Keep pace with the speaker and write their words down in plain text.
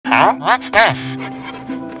Huh? What's this?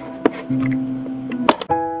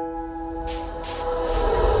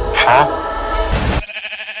 Huh?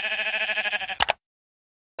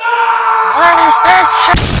 What is this?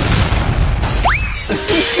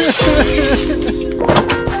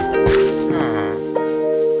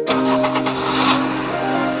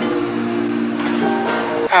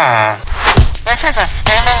 This is a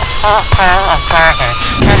steaming full pile of garbage.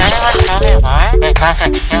 Can anyone tell me why? Because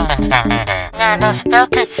it's humans that made it. Yeah, those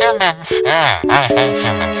filthy humans. Yeah, I hate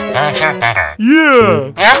humans. Those are better.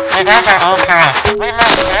 Yeah! Yep, you guys are all correct. We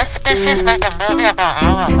let this species make a movie about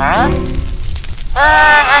our world?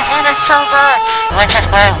 I hate it so much! Which is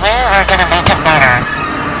why we are gonna make it better.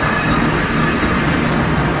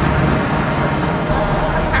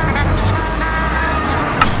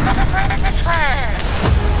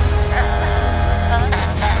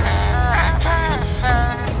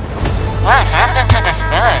 What happened to this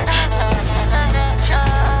village?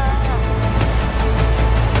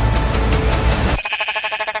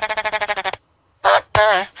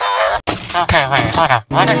 Okay, wait, hold up.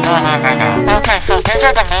 What is going on right now? Okay, so these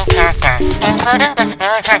are the main characters, including this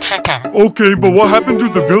villager chicken. Okay, but what happened to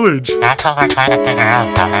the village? That's what we're trying to figure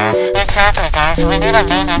out, dumbass. Exactly, guys. We need a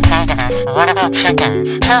main antagonist. What about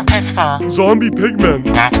chickens? Too peaceful. Zombie pigmen.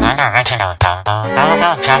 That's unoriginal, Dumbo. How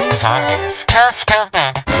about just zombies? Too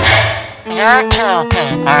stupid. You're too OP.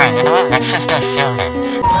 Alright, you know what? Let's just do humans.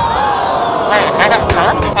 Wait, let them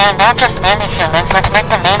cook? And not just any humans, let's make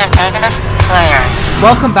the main antagonist players.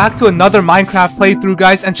 Welcome back to another Minecraft playthrough,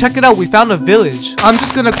 guys, and check it out, we found a village. I'm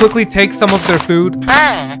just gonna quickly take some of their food.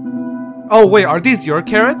 Hey! Oh wait, are these your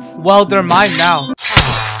carrots? Well, they're mine now.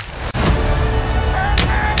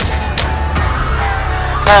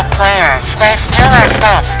 The players, they steal our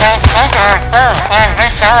stuff, they take our food, and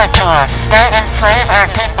resell it to us. They enslave our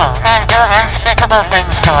people, and do unspeakable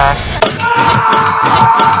things to us.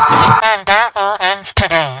 And that all ends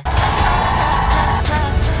today.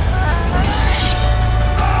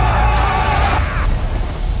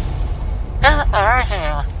 Who are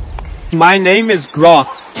you? My name is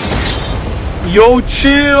Grox. Yo,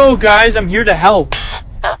 chill, guys. I'm here to help.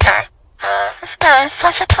 Okay. This guy is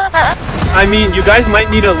such a dumbass. I mean, you guys might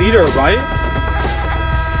need a leader, right?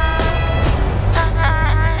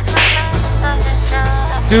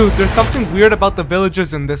 Dude, there's something weird about the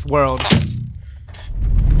villagers in this world.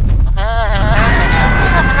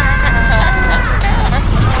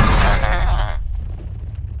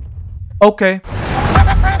 Okay.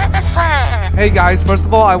 Hey guys, first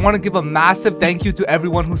of all, I want to give a massive thank you to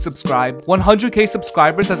everyone who subscribed. 100k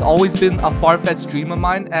subscribers has always been a far-fetched dream of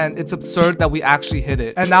mine, and it's absurd that we actually hit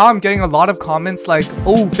it. And now I'm getting a lot of comments like,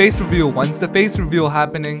 oh, face reveal, when's the face reveal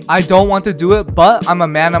happening? I don't want to do it, but I'm a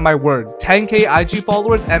man of my word. 10k IG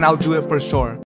followers and I'll do it for sure.